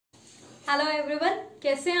Hello everyone,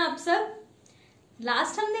 कैसे हैं आप सब।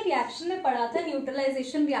 लास्ट हमने रिएक्शन में पढ़ा था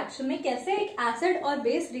न्यूट्रलाइजेशन रिएक्शन में कैसे एक एसिड और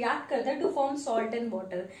बेस रिएक्ट करता है to form salt and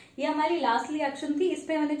water. ये हमारी लास्ट रिएक्शन थी, इस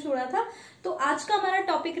पे मैंने छोड़ा था। तो आज का हमारा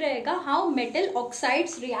टॉपिक रहेगा how metal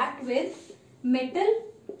oxides react with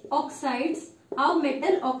how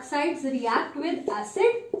metal oxides react with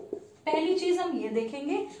acid. पहली चीज हम ये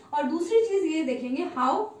देखेंगे और दूसरी चीज ये देखेंगे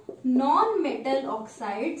how non metal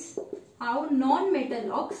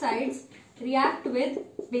oxides react with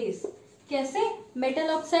base. कैसे मेटल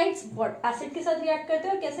ऑक्साइड्स एसिड के साथ रिएक्ट करते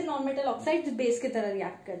हैं और कैसे नॉन मेटल ऑक्साइड्स बेस की तरह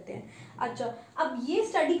रिएक्ट करते हैं। अच्छा, अब ये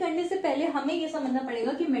स्टडी करने से पहले हमें ये समझना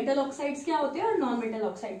पड़ेगा कि मेटल ऑक्साइड्स क्या होते हैं और नॉन मेटल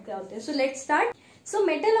ऑक्साइड क्या होते हैं। So let's start. So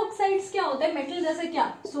metal oxides क्या होता है। मेटल जैसे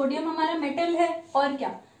क्या, सोडियम हमारा मेटल है और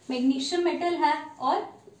क्या मैग्नीशियम मेटल है और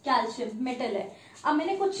कैल्शियम मेटल है। अब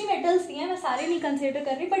मैंने कुछ ही मेटल्स दिए हैं, मैं सारे नहीं कंसीडर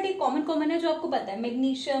कर रही, बट एक कॉमन है जो आपको पता है,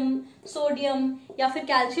 मैग्नीशियम, सोडियम या फिर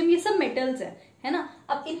कैल्शियम, ये सब मेटल्स है ना।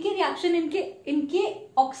 अब इनके रिएक्शन इनके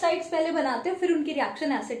ऑक्साइड्स पहले बनाते हैं, फिर उनकी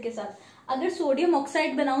रिएक्शन एसिड के साथ। अगर सोडियम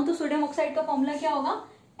ऑक्साइड बनाऊं तो सोडियम ऑक्साइड का फॉर्मूला क्या होगा,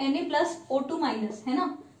 Na+O2- है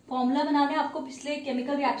ना। फॉर्मूला बनाने आपको पिछले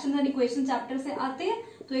chemical reaction and equation chapter से आते हैं,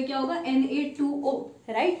 तो ये क्या होगा Na2O,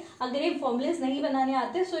 राइट। अगर ये फॉर्मुलेस नहीं बनाने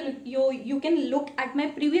आते so you can look at my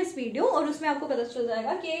previous video और उसमें आपको पता चल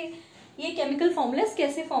जाएगा कि ये केमिकल फॉर्मुलेस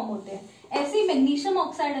कैसे फॉर्म होते हैं। ऐसे ही मैग्नीशियम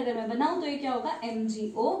ऑक्साइड अगर मैं बनाऊं तो ये क्या होगा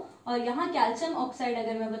MgO, और यहाँ कैल्शियम ऑक्साइड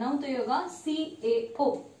अगर मैं बनाऊं तो ये होगा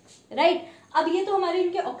CaO, राइट। अब ये तो हमारे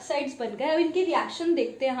इनके ऑक्साइड्स बन गए। अब इनके रिएक्शन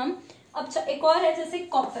देखते हैं हम। अब एक और है, जैसे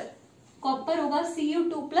कॉपर होगा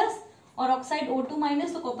Cu2+ और ऑक्साइड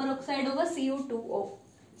O2-, तो कॉपर ऑक्साइड होगा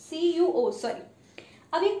CuO सॉरी।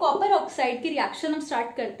 अब ये कॉपर ऑक्साइड की रिएक्शन हम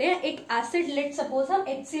स्टार्ट करते हैं। एक एसिड, लेट सपोज हम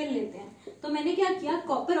HCl लेते हैं, तो मैंने क्या किया,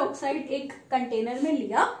 कॉपर ऑक्साइड एक कंटेनर में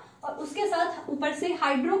लिया और उसके साथ ऊपर से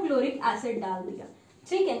हाइड्रोक्लोरिक एसिड डाल दिया।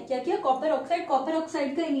 ठीक है, क्या किया, कॉपर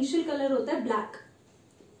ऑक्साइड का इनिशियल कलर होता है ब्लैक।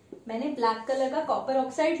 मैंने ब्लैक कलर का कॉपर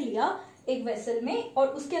ऑक्साइड लिया एक वेसल में और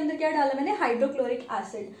उसके अंदर क्या डाला मैंने, हाइड्रोक्लोरिक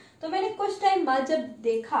एसिड। तो मैंने कुछ टाइम बाद जब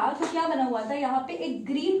देखा तो क्या बना हुआ था, यहाँ पे एक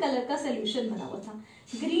ग्रीन कलर का सोल्यूशन बना हुआ था,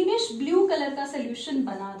 ग्रीनिश ब्लू कलर का सोल्यूशन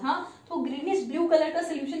बना था। तो ग्रीनिश ब्लू कलर का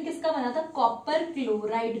सोल्यूशन किसका बना था, कॉपर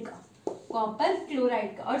क्लोराइड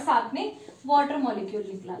का, और साथ में वाटर मॉलिक्यूल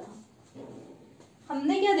निकला था।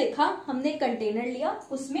 हमने क्या देखा, हमने एक कंटेनर लिया,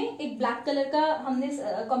 उसमें एक ब्लैक कलर का हमने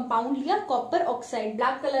कंपाउंड लिया, कॉपर ऑक्साइड,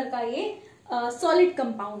 ब्लैक कलर का ये सॉलिड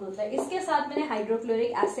कंपाउंड होता है। इसके साथ मैंने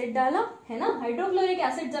हाइड्रोक्लोरिक एसिड डाला, है ना। हाइड्रोक्लोरिक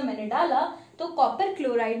एसिड जब मैंने डाला तो कॉपर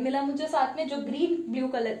क्लोराइड मिला मुझे साथ में, जो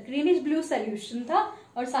ग्रीनिश ब्लू सोल्यूशन था,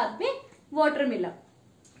 और साथ में वाटर मिला।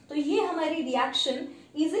 तो ये हमारी रिएक्शन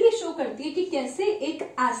इजिली शो करती है कि कैसे एक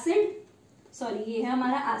एसिड, सॉरी ये है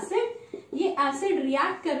हमारा एसिड, ये एसिड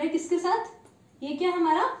रिएक्ट कर रहा है किसके साथ, ये क्या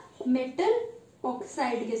हमारा मेटल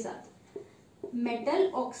ऑक्साइड के साथ।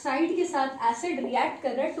 मेटल ऑक्साइड के साथ एसिड रिएक्ट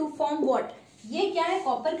कर रहा है टू फॉर्म व्हाट, ये क्या है,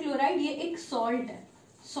 कॉपर क्लोराइड, ये एक सॉल्ट है,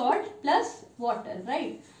 सॉल्ट प्लस वाटर,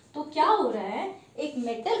 राइट। तो क्या हो रहा है, एक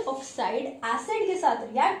मेटल ऑक्साइड एसिड के साथ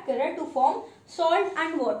रिएक्ट कर रहा है to form salt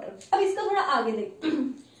and water. अब इसका थोड़ा आगे देख।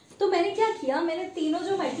 तो मैंने क्या किया, मैंने तीनों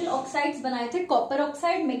जो मेटल ऑक्साइड्स बनाए थे, कॉपर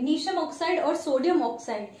ऑक्साइड, मैग्नीशियम ऑक्साइड और सोडियम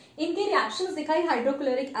ऑक्साइड, इनके रिएक्शंस दिखाई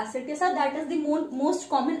हाइड्रोक्लोरिक एसिड के साथ। That is the most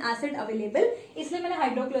common acid available, इसलिए मैंने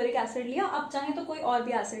हाइड्रोक्लोरिक एसिड लिया। आप चाहें तो कोई और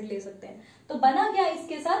भी एसिड ले सकते हैं। तो बना क्या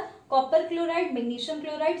इसके साथ, copper chloride, magnesium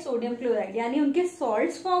chloride, sodium chloride, यानी उनके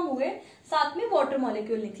सॉल्ट्स फॉर्म हुए, साथ में वाटर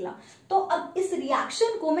मॉलिक्यूल निकला। तो अब इस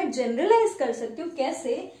रिएक्शन को मैं जनरलाइज कर सकती हूँ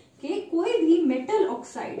कैसे, कि कोई भी मेटल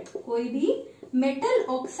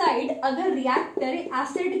ऑक्साइड अगर रिएक्ट करे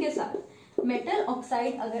एसिड के साथ, मेटल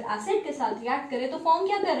ऑक्साइड अगर एसिड के साथ रिएक्ट करे तो फॉर्म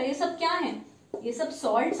क्या कर रहे हैं, ये सब क्या है, ये सब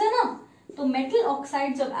सॉल्ट्स है ना। तो मेटल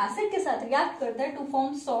ऑक्साइड जब एसिड के साथ रिएक्ट करता है टू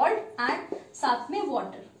फॉर्म सॉल्ट एंड साथ में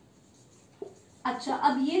वाटर। अच्छा,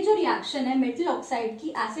 अब ये जो रिएक्शन है मेटल ऑक्साइड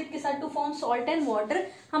की एसिड के साथ to form salt and water,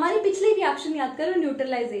 हमारी पिछली रिएक्शन याद करो,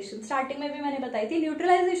 न्यूट्रलाइजेशन, स्टार्टिंग में भी मैंने बताई थी।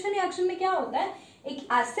 न्यूट्रलाइजेशन रिएक्शन में क्या होता है, एक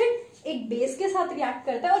एसिड एक बेस के साथ रिएक्ट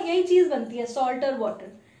करता है और यही चीज बनती है, सॉल्ट और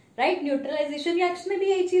वाटर, राइट। न्यूट्रलाइजेशन रिएक्शन में भी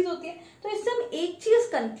यही चीज होती है। तो इससे हम एक चीज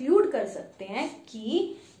कंक्लूड कर सकते हैं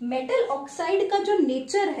कि मेटल ऑक्साइड का जो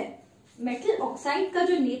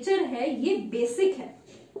नेचर है, ये बेसिक है,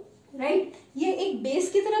 राइट। ये एक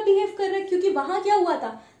बेस की तरह बिहेव कर रहा है, क्योंकि वहां क्या हुआ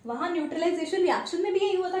था, वहां न्यूट्रलाइजेशन रिएक्शन में भी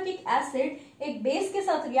यही हुआ था कि एक एसिड एक बेस के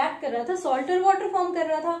साथ रिएक्ट कर रहा था, सॉल्ट और वाटर फॉर्म कर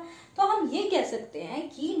रहा था। तो हम ये कह सकते हैं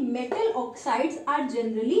कि metal oxides are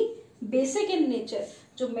generally basic in nature.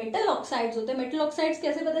 जो मेटल ऑक्साइड्स होते हैं, मेटल ऑक्साइड्स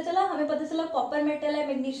कैसे पता चला, हमें पता चला कॉपर मेटल है,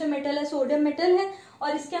 मैग्नीशियम मेटल है, सोडियम मेटल है,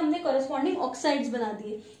 और इसके हमने कॉरेस्पॉन्डिंग ऑक्साइड्स बना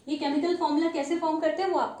दिए। ये केमिकल फॉर्मूला कैसे फॉर्म करते हैं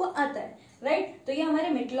वो आपको आता है, राइट। तो ये हमारे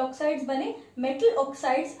मेटल ऑक्साइड्स बने। मेटल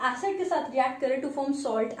ऑक्साइड्स एसिड के साथ रिएक्ट करे to form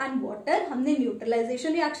salt and water. हमने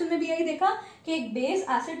न्यूट्रलाइजेशन रिएक्शन में भी यही देखा कि एक बेस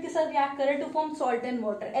एसिड के साथ रिएक्ट करे to form salt and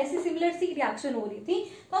water, ऐसी सिमिलर सी रिएक्शन हो रही थी।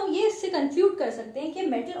 तो हम ये इससे कंक्लूड कर सकते हैं कि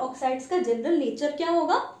मेटल ऑक्साइड्स का जनरल नेचर क्या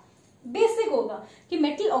होगा, बेसिक होगा, कि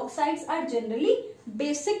metal oxides are generally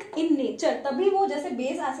basic in nature. तभी वो जैसे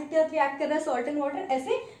बेस एसिड के साथ रिएक्ट कर रहा है सॉल्ट एंड वाटर,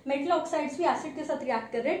 ऐसे मेटल ऑक्साइड्स भी एसिड के साथ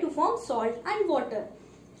रिएक्ट कर रहे हैं to form salt and water.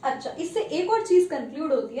 अच्छा, इससे एक और चीज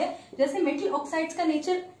कंक्लूड होती है, जैसे मेटल ऑक्साइड्स का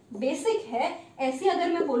नेचर बेसिक है, ऐसी अगर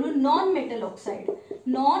मैं बोलूं non metal oxide,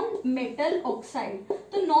 non metal oxide,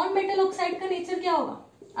 तो नॉन मेटल ऑक्साइड का नेचर क्या होगा।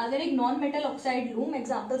 अगर एक नॉन मेटल ऑक्साइड लूं, मैं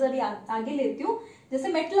एग्जांपल्स अभी आगे लेती हूँ। जैसे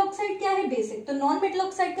मेटल ऑक्साइड क्या है, बेसिक, तो नॉन मेटल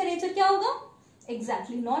ऑक्साइड का नेचर क्या होगा,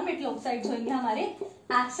 एग्जैक्टली नॉन मेटल ऑक्साइड्स होंगे हमारे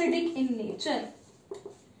acidic in nature.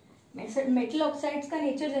 Metal oxides का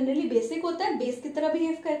नेचर जनरली बेसिक होता है, बेस की तरह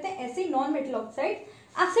बिहेव करते हैं, ऐसे ही नॉन मेटल ऑक्साइड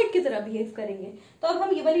एसिड की तरह बिहेव करेंगे। तो अब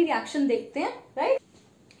हम ये वाली रिएक्शन देखते हैं, राइट।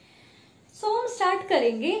 सो हम स्टार्ट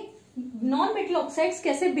करेंगे नॉन मेटल ऑक्साइड्स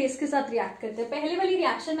कैसे बेस के साथ रिएक्ट करते हैं। पहले वाली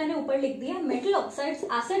रिएक्शन मैंने ऊपर लिख दी है, मेटल ऑक्साइड्स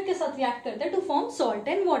एसिड के साथ रिएक्ट करते हैं to form salt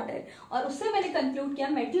and water, और उससे मैंने कंक्लूड किया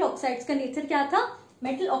मेटल ऑक्साइड्स का नेचर क्या था,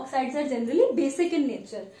 metal oxides are generally basic in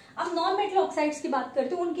nature. अब नॉन मेटल ऑक्साइड्स की बात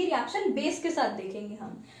करते हैं, उनकी रिएक्शन बेस के साथ देखेंगे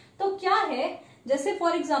हम। तो क्या है, जैसे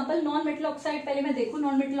for example non metal oxide, पहले मैं देखूं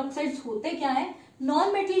नॉन मेटल ऑक्साइड्स होते क्या है।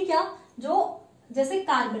 नॉन मेटल क्या, जो जैसे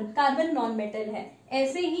कार्बन, कार्बन नॉन मेटल है,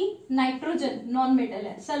 ऐसे ही नाइट्रोजन नॉन मेटल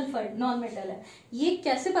है, सल्फर नॉन मेटल है। ये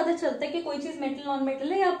कैसे पता चलता है कि कोई चीज मेटल नॉन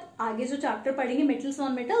मेटल है, आप आगे जो चैप्टर पढ़ेंगे मेटल्स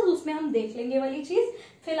नॉन मेटल्स, उसमें हम देख लेंगे वाली चीज।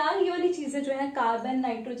 फिलहाल ये वाली चीजें जो है कार्बन,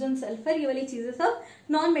 नाइट्रोजन, सल्फर, ये वाली चीजें सब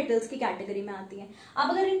नॉन मेटल्स की कैटेगरी में आती हैं। अब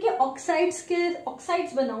अगर इनके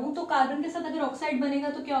ऑक्साइड्स बनाऊं, तो कार्बन के साथ अगर ऑक्साइड बनेगा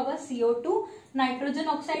तो क्या होगा, CO2, नाइट्रोजन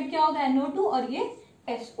ऑक्साइड क्या होगा, NO2, और ये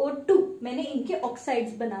SO2। मैंने इनके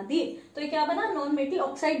ऑक्साइड्स बना दिए, तो ये क्या बना, नॉन मेटल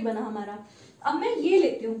ऑक्साइड बना हमारा। अब मैं ये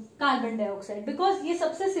लेती हूँ कार्बन डाइऑक्साइड, बिकॉज ये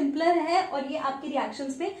सबसे सिंपलर है और ये आपकी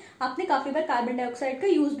रिएक्शंस में आपने काफी बार कार्बन डाइऑक्साइड का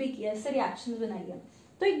यूज भी किया है, इससे रिएक्शंस बनाई है।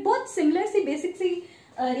 तो एक बहुत सिमिलर सी बेसिक सी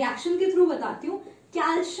रिएक्शन के थ्रू बताती हूँ।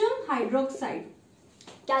 कैल्शियम हाइड्रोक्साइड,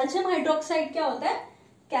 कैल्शियम हाइड्रोक्साइड क्या होता है,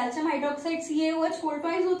 कैल्शियम हाइड्रोक्साइड CaOH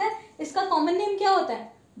वोल्टवाइज होता है। इसका कॉमन नेम क्या होता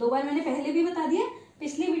है, दो बार मैंने पहले भी बता दिया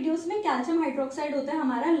पिछली वीडियोस में। कैल्शियम हाइड्रोक्साइड होता है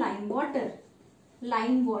हमारा lime water.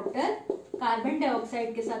 Lime water carbon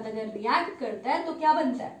dioxide के साथ अगर रिएक्ट करता है तो क्या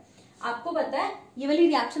बनता है, आपको पता है, ये वाली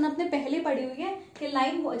रिएक्शन आपने पहले पढ़ी हुई है कि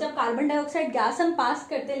लाइम, जब कार्बन डाइऑक्साइड गैस हम पास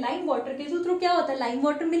करते हैं लाइम वाटर के थ्रू, क्या होता है, लाइम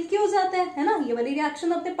वाटर मिल्की हो जाता है ना। ये वाली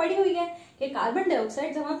रिएक्शन आपने पढ़ी हुई है कि कार्बन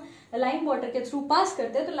डाइऑक्साइड जब हम लाइम वाटर के थ्रू पास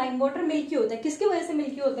करते हैं तो लाइम वाटर मिल्की होता है। किसकी वजह से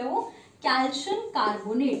मिल्की होता है, वो कैल्शियम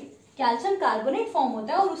कार्बोनेट फॉर्म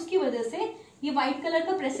होता है, और उसकी वजह से ये व्हाइट कलर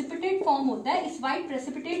का प्रेसिपिटेट फॉर्म होता है। इस व्हाइट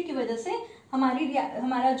प्रेसिपिटेट की वजह से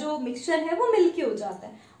हमारा जो मिक्सचर है वो मिल्की हो जाता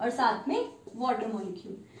है, और साथ में वाटर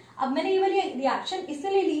मॉलिक्यूल। अब मैंने ये वाली रिएक्शन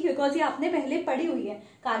इसलिए ली बिकॉज ये आपने पहले पढ़ी हुई है।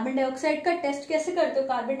 कार्बन डाइऑक्साइड का टेस्ट कैसे करते हो,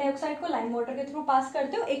 कार्बन डाइऑक्साइड को लाइम वाटर के थ्रू पास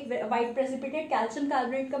करते हो, एक व्हाइट प्रेसिपिटेट कैल्शियम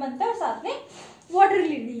कार्बोनेट का बनता है और साथ में वाटर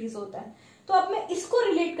रिलीज होता है। तो अब मैं इसको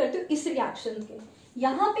रिलेट करती हूँ इस रिएक्शन के।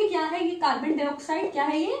 यहाँ पे क्या है, ये कार्बन डाइऑक्साइड क्या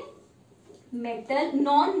है, ये मेटल,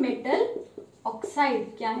 नॉन मेटल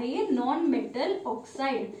ऑक्साइड, क्या है ये, नॉन मेटल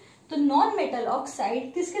ऑक्साइड। तो नॉन मेटल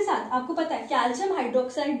ऑक्साइड किसके साथ, आपको पता है कैल्शियम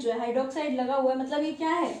हाइड्रोक्साइड, जो है हाइड्रोक्साइड लगा हुआ है, मतलब ये क्या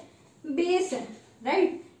है, बेस है,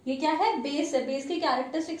 राइट। ये क्या है, बेस है। बेस की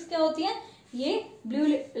कैरेक्टरिस्टिक्स क्या होती है, ये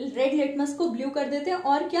रेड लिटमस को ब्लू कर देते हैं,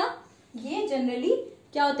 और क्या, ये जनरली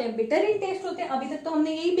क्या होते हैं, बिटर इन टेस्ट होते हैं। अभी तक तो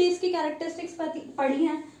हमने यही बेस की कैरेक्टरिस्टिक्स पढ़ी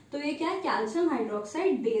हैं। तो ये क्या है, कैल्शियम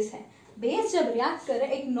हाइड्रोक्साइड बेस है। बेस जब रिएक्ट करे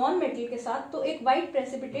एक नॉन मेटल के साथ, तो एक व्हाइट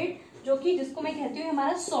प्रेसिपिटेट, जो कि जिसको मैं कहती हूँ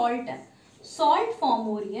हमारा सॉल्ट है, सॉल्ट फॉर्म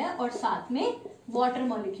हो रही है, और साथ में वाटर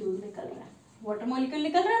मॉलिक्यूल निकल रहा है, वाटर मॉलिक्यूल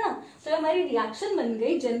निकल रहा है ना। तो हमारी रिएक्शन बन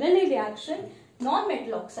गई generally reaction non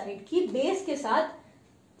metal oxide की बेस के साथ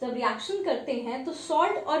जब रिएक्शन करते हैं तो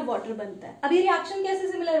सॉल्ट और वाटर बनता है। अब ये रिएक्शन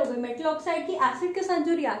कैसे सिमिलर हो गई, मेटल ऑक्साइड की एसिड के साथ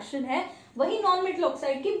जो रिएक्शन है वही नॉन मेटल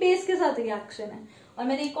ऑक्साइड की बेस के साथ रिएक्शन है। और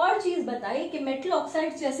मैंने एक और चीज बताई कि मेटल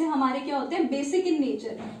ऑक्साइड जैसे हमारे क्या होते हैं, बेसिक इन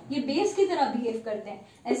नेचर, ये बेस की तरह बिहेव करते हैं,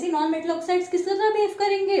 ऐसे नॉन मेटल ऑक्साइड्स किस तरह बिहेव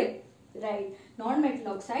करेंगे, right, non metal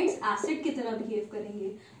oxides acid की तरह बिहेव करेंगे।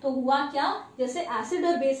 तो हुआ क्या, जैसे एसिड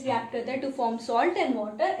और बेस रिएक्ट करते हैं to form salt and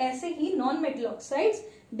water, ऐसे ही नॉन मेटल ऑक्साइड्स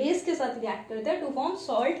बेस के साथ रिएक्ट करते हैं to form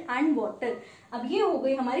salt and water. अब ये हो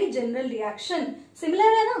गई हमारी जनरल रिएक्शन,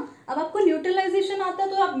 सिमिलर है ना। अब आपको न्यूट्रलाइजेशन आता है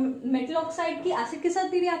तो आप मेटल ऑक्साइड की एसिड के साथ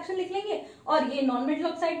भी रिएक्शन लिख लेंगे, और ये नॉन मेटल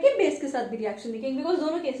ऑक्साइड के बेस के साथ भी रिएक्शन लिखेंगे, बिकॉज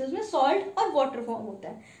दोनों केसेस में सॉल्ट और वाटर फॉर्म होता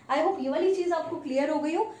है। आई होप ये वाली चीज आपको क्लियर हो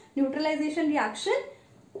गई हो। Neutralisation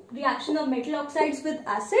reaction of metal oxides with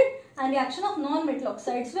acid and reaction of non-metal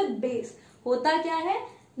oxides with base। होता क्या है,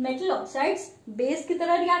 मेटल ऑक्साइड्स बेस की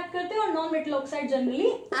तरह रिएक्ट करते हैं और non metal oxide generally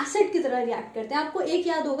acid की तरह रिएक्ट करते हैं। आपको एक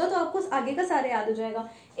याद होगा तो आपको आगे का सारे याद हो जाएगा।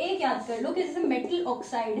 एक याद कर लो कि जैसे मेटल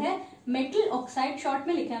ऑक्साइड है, मेटल ऑक्साइड शॉर्ट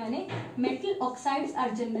में लिखा है मैंने, metal oxides are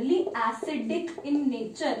generally acidic in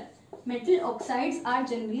nature, metal oxides are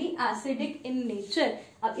generally acidic in nature.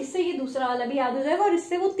 अब इससे ये दूसरा वाला भी याद हो जाएगा और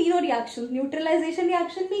इससे वो तीनों रिएक्शन, न्यूट्रलाइजेशन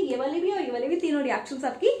रिएक्शन भी, ये वाले भी और ये वाले भी, तीनों रिएक्शंस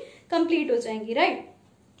आपकी कंप्लीट हो जाएंगी, राइट।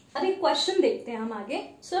 अब एक क्वेश्चन देखते हैं हम आगे।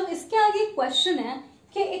 सो इसके आगे क्वेश्चन है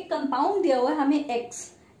कि एक कंपाउंड दिया हुआ है हमें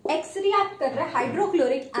एक्स रिएक्ट कर रहा है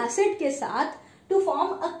हाइड्रोक्लोरिक एसिड के साथ to form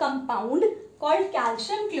a compound called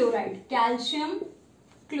calcium chloride, calcium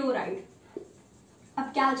chloride.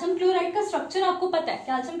 अब कैल्शियम क्लोराइड का स्ट्रक्चर आपको पता है,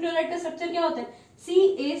 कैल्शियम क्लोराइड का स्ट्रक्चर क्या होता है,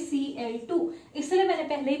 CaCl2। इसलिए मैंने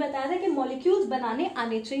पहले ही बताया था कि मॉलिक्यूल्स बनाने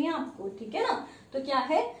आने चाहिए आपको, ठीक है ना। तो क्या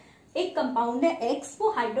है, एक कंपाउंड है एक्स, वो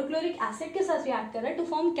हाइड्रोक्लोरिक एसिड के साथ रिएक्ट कर रहा है to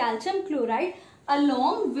form calcium chloride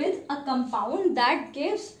along with a compound that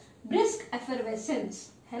gives brisk effervescence,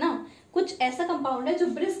 है ना। कुछ ऐसा कंपाउंड है जो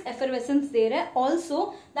ब्रिस्क एफरवेसेंस दे रहा है, also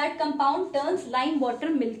that compound turns lime water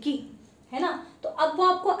milky, है ना। तो अब वो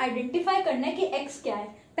आपको आइडेंटिफाई करना है कि एक्स क्या है।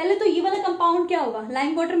 पहले तो ये वाला कंपाउंड क्या होगा,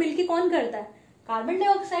 लाइम वाटर मिल्की कौन करता है, कार्बन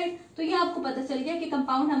डाइऑक्साइड। तो ये आपको पता चल गया कि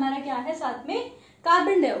कंपाउंड हमारा क्या है, साथ में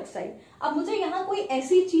कार्बन डाइऑक्साइड। अब मुझे यहाँ कोई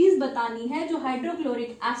ऐसी चीज बतानी है जो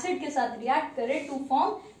हाइड्रोक्लोरिक एसिड के साथ रिएक्ट करे to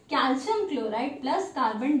form calcium chloride plus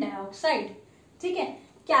carbon dioxide, ठीक है।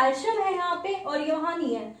 कैल्शियम है यहाँ पे और ये वहां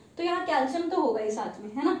नहीं है, तो यहाँ कैल्शियम तो होगा ही साथ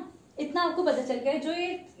में, है ना। इतना आपको पता चल गया, जो ये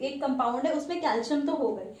एक कंपाउंड है उसमें कैल्शियम तो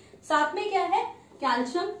होगा ही, साथ में क्या है,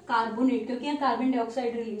 कैल्शियम कार्बोनेट, क्योंकि यहाँ कार्बन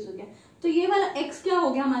डाइऑक्साइड रिलीज हो गया। तो ये वाला एक्स क्या हो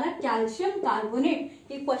गया हमारा, कैल्शियम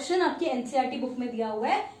कार्बोनेट। ये क्वेश्चन आपके एनसीईआरटी बुक में दिया हुआ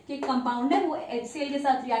है कि कंपाउंड है वो HCl के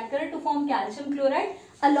साथ रिएक्ट करे to form calcium chloride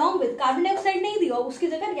along with, carbon dioxide नहीं दिया, उसकी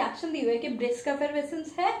जगह रिएक्शन दी हुई है कि ब्रिस्क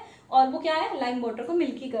एफरवेसेंस है और वो क्या है, लाइम वाटर को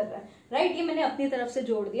मिल्की कर रहा है, राइट। ये मैंने अपनी तरफ से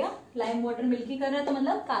जोड़ दिया, लाइम वाटर मिल्की कर रहा है तो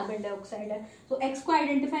मतलब कार्बन डाइऑक्साइड है। तो एक्स को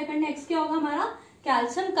आइडेंटिफाई करना, एक्स क्या होगा हमारा,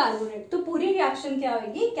 कैल्शियम कार्बोनेट। तो पूरी रिएक्शन क्या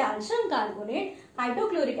होगी, कैल्शियम कार्बोनेट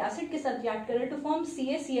हाइड्रोक्लोरिक एसिड के साथ रिएक्ट कर रहा है to form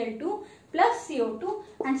CaCl2 plus CO2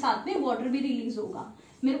 and साथ में वाटर भी रिलीज होगा।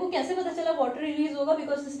 मेरे को कैसे पता चला वाटर रिलीज होगा,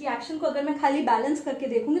 बिकॉज इस रिएक्शन को अगर मैं खाली बैलेंस करके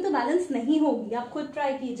देखूंगी तो बैलेंस नहीं होगी, आप खुद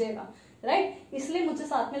ट्राई कीजिएगा, राइट। इसलिए मुझे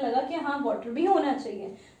साथ में लगा कि हाँ वाटर भी होना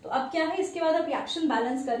चाहिए। तो अब क्या है, इसके बाद आप रिएक्शन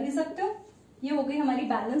बैलेंस कर ही सकते हो। ये हो गई हमारी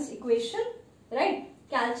balance equation, right.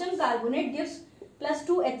 Calcium carbonate gives plus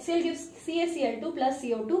 2 HCl gives CaCl2 plus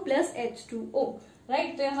CO2 plus H2O,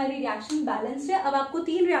 right. तो ये हमारी रिएक्शन बैलेंस है। अब आपको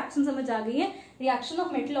तीन रिएक्शन समझ आ गई है, reaction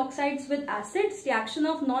of metal oxides with acids, reaction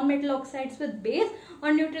of non metal oxides with base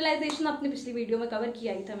और न्यूट्रलाइजेशन अपनी पिछली वीडियो में कवर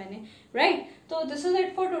किया ही था मैंने, राइट। तो this is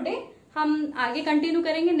it for today. हम आगे कंटिन्यू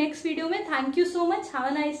करेंगे नेक्स्ट वीडियो में। Thank you so much, have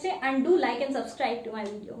a nice day and do like and subscribe to my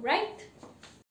video, right.